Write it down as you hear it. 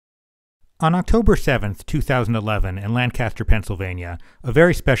On October 7th, 2011, in Lancaster, Pennsylvania, a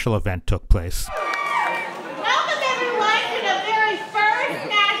very special event took place. Welcome everyone to the very first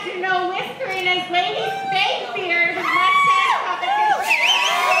National Whiskerinas Ladies Fake Beard Mustache Competition.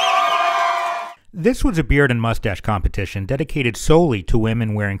 This was a beard and mustache competition dedicated solely to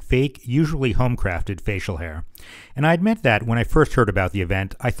women wearing fake, usually home-crafted facial hair. And I admit that when I first heard about the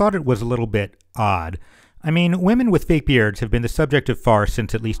event, I thought it was a little bit odd. I mean, women with fake beards have been the subject of farce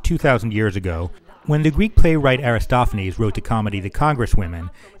since at least 2,000 years ago, when the Greek playwright Aristophanes wrote the comedy The Congresswomen,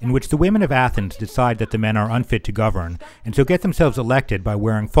 in which the women of Athens decide that the men are unfit to govern, and so get themselves elected by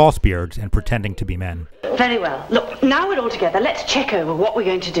wearing false beards and pretending to be men. Very well. Look, now we're all together. Let's check over what we're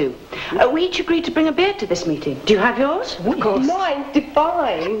going to do. We each agreed to bring a beard to this meeting. Do you have yours? Of course. Mine's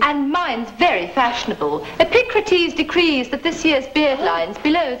defined. And mine's very fashionable. Epicrates decrees that this year's beard line's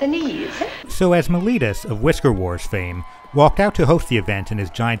below the knees. So as Miletus of Whisker Wars fame walked out to host the event in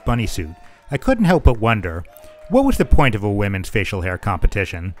his giant bunny suit, I couldn't help but wonder, what was the point of a women's facial hair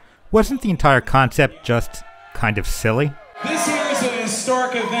competition? Wasn't the entire concept just kind of silly? This here is an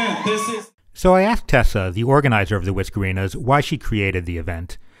historic event. So I asked Tessa, the organizer of the Whiskerinas, why she created the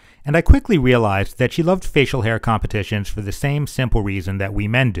event. And I quickly realized that she loved facial hair competitions for the same simple reason that we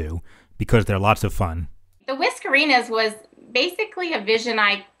men do, because they're lots of fun. The Whiskerinas was basically a vision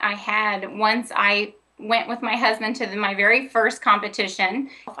I had once I went with my husband to my very first competition.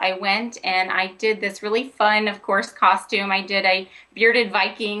 I went and I did this really fun, of course, costume. I did a bearded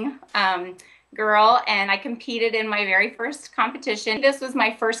Viking girl, and I competed in my very first competition. This was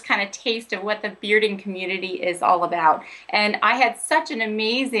my first kind of taste of what the bearding community is all about. And I had such an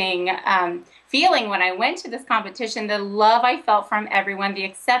amazing feeling when I went to this competition. The love I felt from everyone, the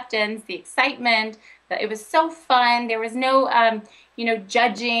acceptance, the excitement. It was so fun. There was no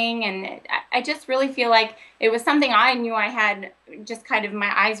judging, and I just really feel like it was something I knew I had just kind of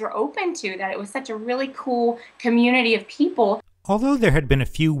my eyes were open to, that it was such a really cool community of people. Although there had been a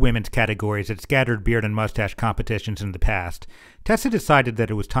few women's categories at scattered beard and mustache competitions in the past, Tessa decided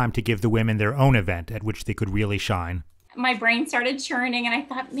that it was time to give the women their own event at which they could really shine. My brain started churning, and I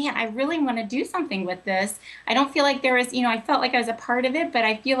thought, man, I really want to do something with this. I don't feel like there was, I felt like I was a part of it, but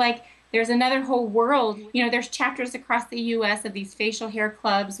I feel like there's another whole world. There's chapters across the U.S. of these facial hair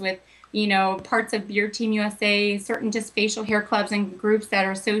clubs with, parts of Beard Team USA, certain just facial hair clubs and groups that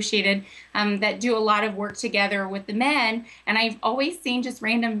are associated that do a lot of work together with the men. And I've always seen just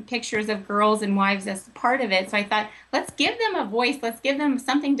random pictures of girls and wives as part of it. So I thought, let's give them a voice. Let's give them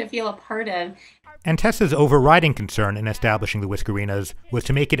something to feel a part of. And Tessa's overriding concern in establishing the Whiskerinas was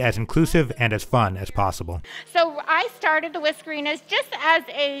to make it as inclusive and as fun as possible. So I started the Whiskerinas just as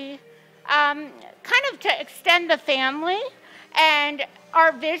a kind of to extend the family, and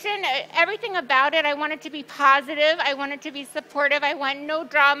our vision, everything about it, I want it to be positive, I want it to be supportive, I want no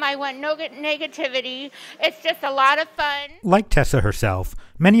drama, I want no negativity. It's just a lot of fun. Like Tessa herself,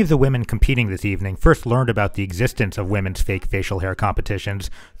 many of the women competing this evening first learned about the existence of women's fake facial hair competitions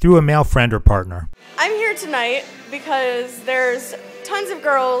through a male friend or partner. I'm here tonight because there's tons of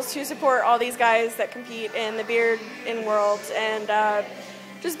girls who support all these guys that compete in the beard-in world, and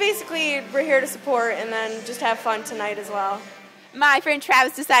just basically, we're here to support and then just have fun tonight as well. My friend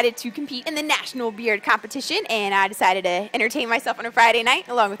Travis decided to compete in the National Beard Competition, and I decided to entertain myself on a Friday night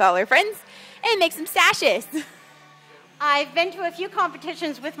along with all our friends and make some stashes. I've been to a few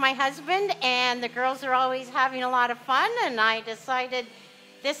competitions with my husband, and the girls are always having a lot of fun, and I decided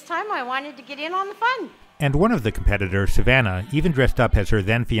this time I wanted to get in on the fun. And one of the competitors, Savannah, even dressed up as her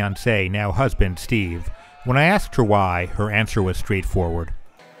then fiancé, now husband, Steve. When I asked her why, her answer was straightforward.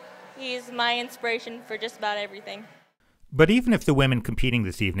 He's my inspiration for just about everything. But even if the women competing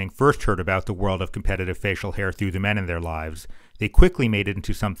this evening first heard about the world of competitive facial hair through the men in their lives, they quickly made it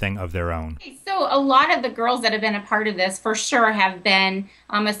into something of their own. So a lot of the girls that have been a part of this for sure have been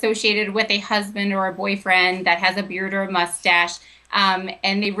associated with a husband or a boyfriend that has a beard or a mustache.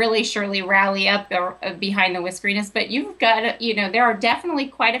 And they really surely rally up behind the Whiskerinas. But you've got, there are definitely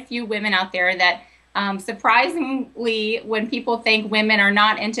quite a few women out there that surprisingly, when people think women are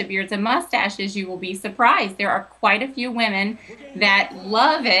not into beards and mustaches, you will be surprised. There are quite a few women that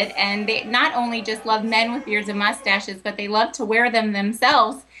love it, and they not only just love men with beards and mustaches, but they love to wear them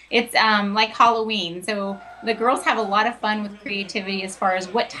themselves. It's like Halloween. So the girls have a lot of fun with creativity as far as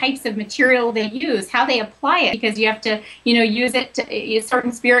what types of material they use, how they apply it, because you have to, use it to use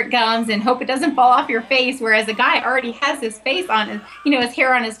certain spirit gums and hope it doesn't fall off your face, whereas a guy already has his face on, his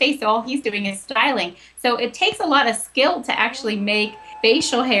hair on his face, so all he's doing is styling. So it takes a lot of skill to actually make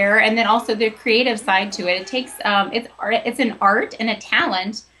facial hair, and then also the creative side to it. It takes, it's an art and a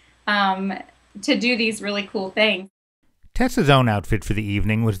talent to do these really cool things. Tessa's own outfit for the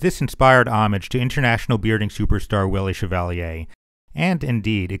evening was this inspired homage to international bearding superstar Willie Chevalier, and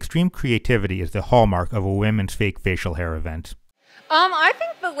indeed, extreme creativity is the hallmark of a women's fake facial hair event. I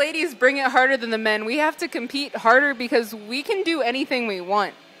think the ladies bring it harder than the men. We have to compete harder because we can do anything we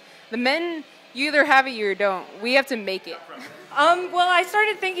want. The men, you either have it or you don't. We have to make it. Well, I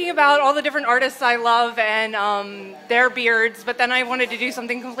started thinking about all the different artists I love and their beards, but then I wanted to do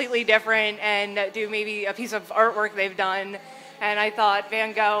something completely different and do maybe a piece of artwork they've done. And I thought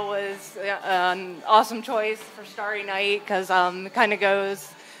Van Gogh was an awesome choice for Starry Night because it kind of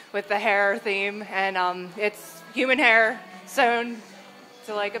goes with the hair theme, and it's human hair sewn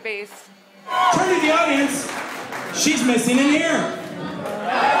to like a base. Turn to the audience. She's missing an ear.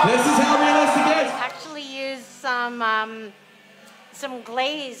 This is how realistic it is. Actually used some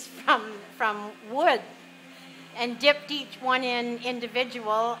glaze from wood and dipped each one in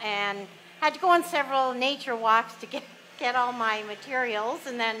individual, and had to go on several nature walks to get all my materials,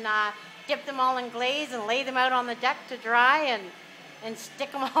 and then dip them all in glaze and lay them out on the deck to dry and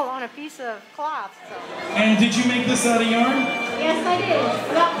stick them all on a piece of cloth. So. And did you make this out of yarn? Yes, I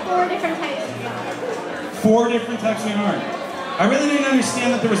did. About 4 different types of yarn. 4 different types of yarn. I really didn't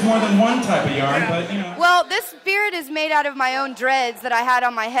understand that there was more than one type of yarn, but you know. Well, this beard is made out of my own dreads that I had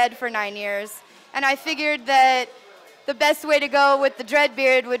on my head for 9 years. And I figured that the best way to go with the dread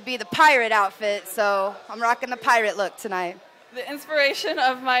beard would be the pirate outfit, so I'm rocking the pirate look tonight. The inspiration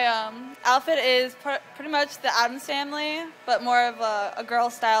of my outfit is pretty much the Addams Family, but more of a girl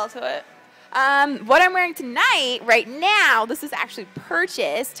style to it. What I'm wearing tonight, right now, this is actually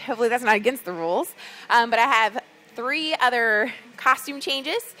purchased. Hopefully that's not against the rules. But I have 3 other costume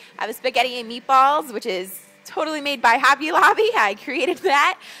changes. I have a spaghetti and meatballs, which is totally made by Hobby Lobby. I created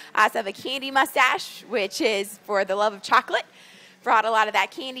that. I also have a candy mustache, which is for the love of chocolate. Brought a lot of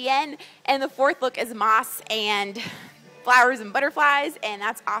that candy in. And the 4th look is moss and flowers and butterflies, and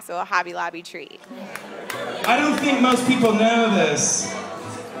that's also a Hobby Lobby treat. I don't think most people know this,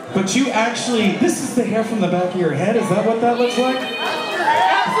 but you actually, this is the hair from the back of your head. Is that what that looks like?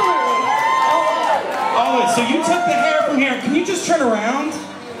 Absolutely. All of it. So you took the hair from here. Can you just turn around?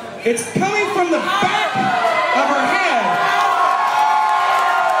 It's coming from the back of her head.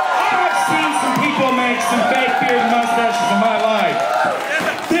 I have seen some people make some fake beard mustaches in my life.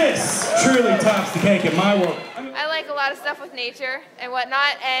 This truly tops the cake in my world. I like a lot of stuff with nature and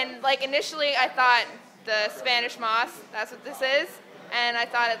whatnot, and like initially I thought the Spanish moss, that's what this is, and I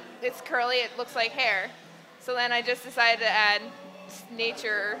thought it's curly, it looks like hair. So then I just decided to add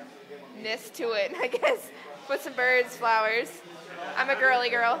nature-ness to it, I guess. Put some birds, flowers. I'm a girly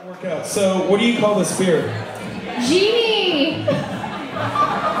girl. So what do you call this beard? Genie!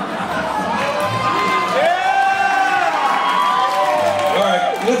 All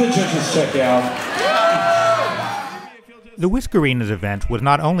right, let the judges check out. The Whiskerinas event was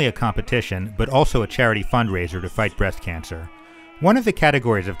not only a competition, but also a charity fundraiser to fight breast cancer. One of the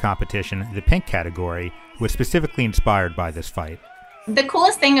categories of competition, the pink category, was specifically inspired by this fight. The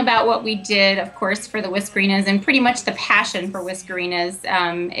coolest thing about what we did, of course, for the Whiskerinas, and pretty much the passion for Whiskerinas,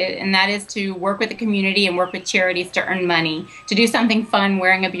 and that is to work with the community and work with charities to earn money, to do something fun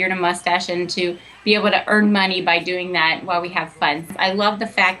wearing a beard and mustache, and to be able to earn money by doing that while we have fun. I love the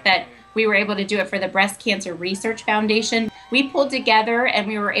fact that we were able to do it for the Breast Cancer Research Foundation. We pulled together and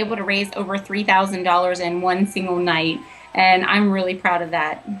we were able to raise over $3,000 in one single night, and I'm really proud of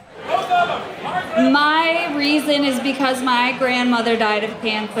that. My reason is because my grandmother died of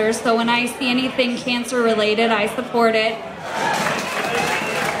cancer, so when I see anything cancer related, I support it.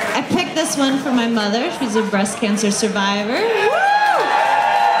 I picked this one for my mother. She's a breast cancer survivor.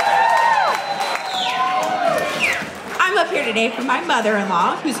 I'm up here today for my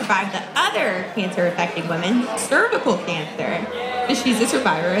mother-in-law, who survived the other cancer affecting women, cervical cancer, and she's a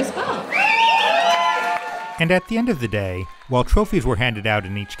survivor as well. And at the end of the day, while trophies were handed out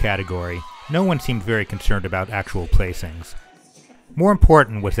in each category, no one seemed very concerned about actual placings. More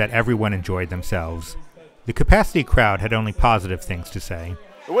important was that everyone enjoyed themselves. The capacity crowd had only positive things to say.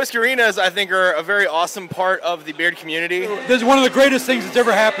 The Whiskerinas, I think, are a very awesome part of the beard community. This is one of the greatest things that's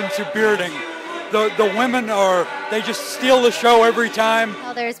ever happened to bearding. The women they just steal the show every time.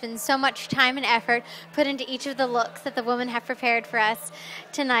 Well, there's been so much time and effort put into each of the looks that the women have prepared for us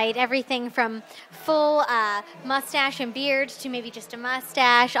tonight. Everything from full mustache and beard to maybe just a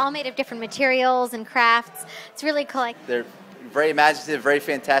mustache, all made of different materials and crafts. It's really cool. They're very imaginative, very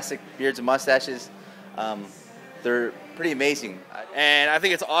fantastic beards and mustaches. They're pretty amazing. And I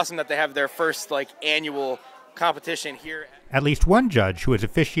think it's awesome that they have their first annual competition here. At least one judge who has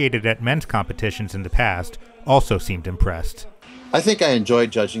officiated at men's competitions in the past also seemed impressed. I think I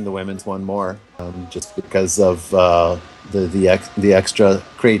enjoyed judging the women's one more, just because of the extra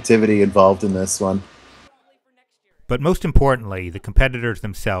creativity involved in this one. But most importantly, the competitors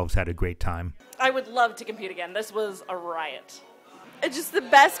themselves had a great time. I would love to compete again. This was a riot. It's just the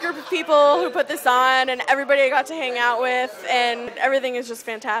best group of people who put this on, and everybody I got to hang out with, and everything is just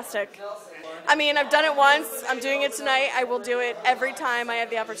fantastic. I mean, I've done it once. I'm doing it tonight. I will do it every time I have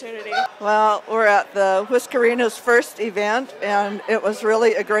the opportunity. Well, we're at the Whiskerinas' first event, and it was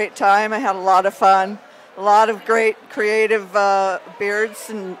really a great time. I had a lot of fun. A lot of great creative beards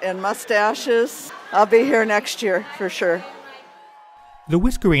and mustaches. I'll be here next year for sure. The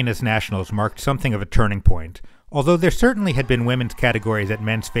Whiskerinas Nationals marked something of a turning point. Although there certainly had been women's categories at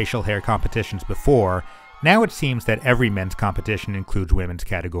men's facial hair competitions before, now it seems that every men's competition includes women's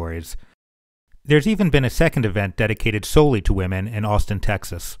categories. There's even been a second event dedicated solely to women in Austin,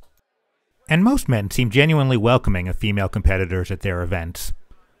 Texas. And most men seem genuinely welcoming of female competitors at their events.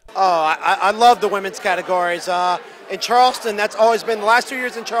 Oh, I love the women's categories. In Charleston, that's always been, the last 2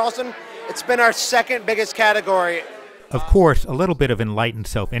 years in Charleston, it's been our second biggest category. Of course, a little bit of enlightened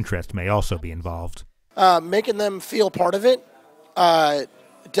self-interest may also be involved. Making them feel part of it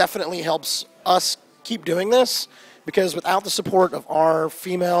definitely helps us keep doing this, because without the support of our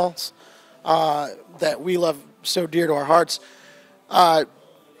females that we love so dear to our hearts,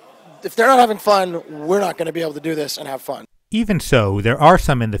 if they're not having fun, we're not going to be able to do this and have fun. Even so, there are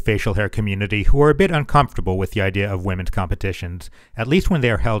some in the facial hair community who are a bit uncomfortable with the idea of women's competitions, at least when they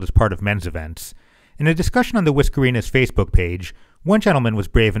are held as part of men's events. In a discussion on the Whiskerinas Facebook page, one gentleman was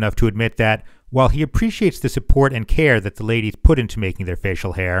brave enough to admit that, while he appreciates the support and care that the ladies put into making their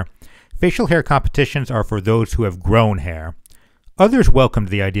facial hair competitions are for those who have grown hair. Others welcomed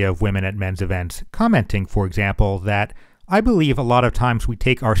the idea of women at men's events, commenting, for example, that, "I believe a lot of times we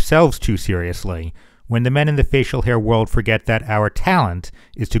take ourselves too seriously, when the men in the facial hair world forget that our talent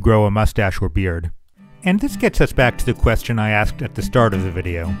is to grow a mustache or beard." And this gets us back to the question I asked at the start of the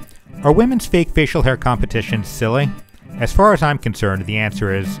video. Are women's fake facial hair competitions silly? As far as I'm concerned, the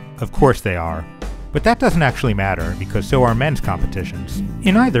answer is, of course they are. But that doesn't actually matter, because so are men's competitions.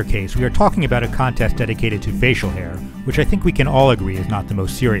 In either case, we are talking about a contest dedicated to facial hair, which I think we can all agree is not the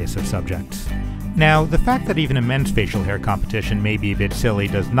most serious of subjects. Now, the fact that even a men's facial hair competition may be a bit silly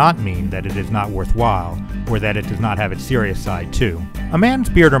does not mean that it is not worthwhile, or that it does not have its serious side too. A man's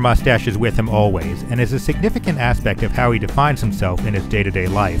beard or mustache is with him always, and is a significant aspect of how he defines himself in his day-to-day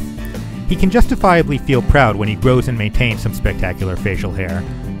life. He can justifiably feel proud when he grows and maintains some spectacular facial hair,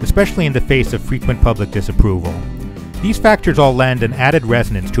 especially in the face of frequent public disapproval. These factors all lend an added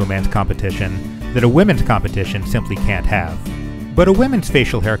resonance to a man's competition that a women's competition simply can't have. But a women's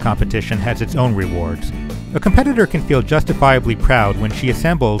facial hair competition has its own rewards. A competitor can feel justifiably proud when she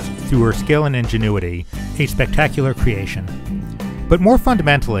assembles, through her skill and ingenuity, a spectacular creation. But more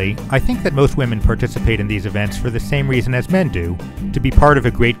fundamentally, I think that most women participate in these events for the same reason as men do, to be part of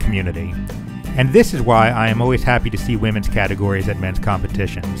a great community. And this is why I am always happy to see women's categories at men's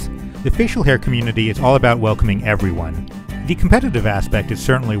competitions. The facial hair community is all about welcoming everyone. The competitive aspect is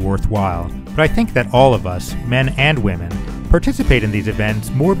certainly worthwhile, but I think that all of us, men and women, participate in these events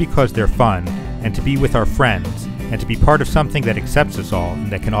more because they're fun, and to be with our friends, and to be part of something that accepts us all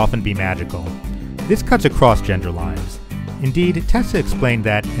and that can often be magical. This cuts across gender lines. Indeed, Tessa explained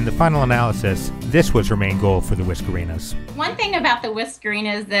that, in the final analysis, this was her main goal for the Whiskerinas. One thing about the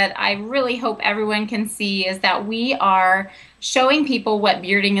Whiskerinas that I really hope everyone can see is that we are showing people what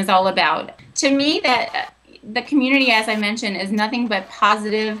bearding is all about. To me, that the community, as I mentioned, is nothing but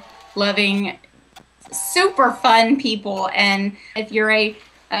positive, loving, super fun people. And if you're a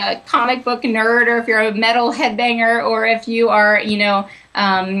comic book nerd, or if you're a metal headbanger, or if you are,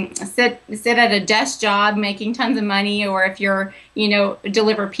 sit at a desk job making tons of money, or if you're,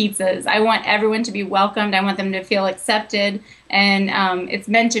 deliver pizzas, I want everyone to be welcomed. I want them to feel accepted, and it's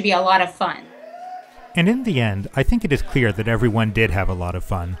meant to be a lot of fun. And in the end, I think it is clear that everyone did have a lot of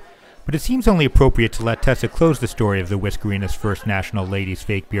fun. But it seems only appropriate to let Tessa close the story of the Whiskerinas' first national ladies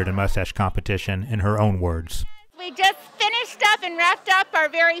fake beard and mustache competition in her own words. We just finished up and wrapped up our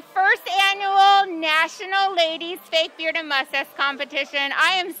very first annual National Ladies Fake Beard and Mustache Competition.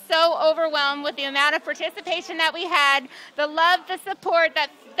 I am so overwhelmed with the amount of participation that we had, the love, the support that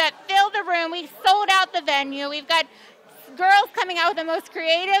filled the room. We sold out the venue. We've got girls coming out with the most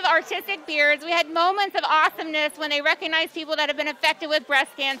creative, artistic beards. We had moments of awesomeness when they recognized people that have been affected with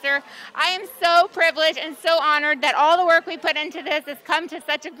breast cancer. I am so privileged and so honored that all the work we put into this has come to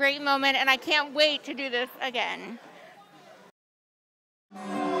such a great moment, and I can't wait to do this again.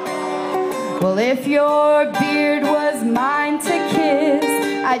 Well, if your beard was mine to kiss,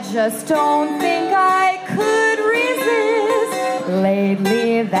 I just don't think I could resist.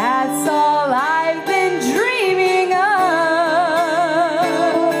 Lately, that's all I've been dreaming of.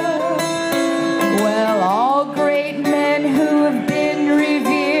 Well, all great men who have been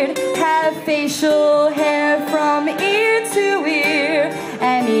revered have facial hair from ear to ear,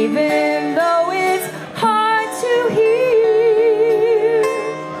 and even though it's hard to hear,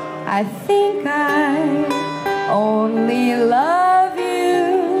 I think I only love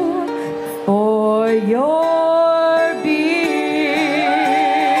you for your beard.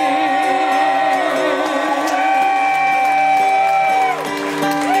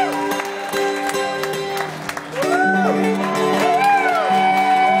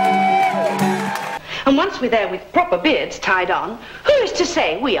 And once we're there with proper beards tied on, who is to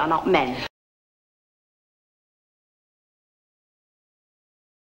say we are not men?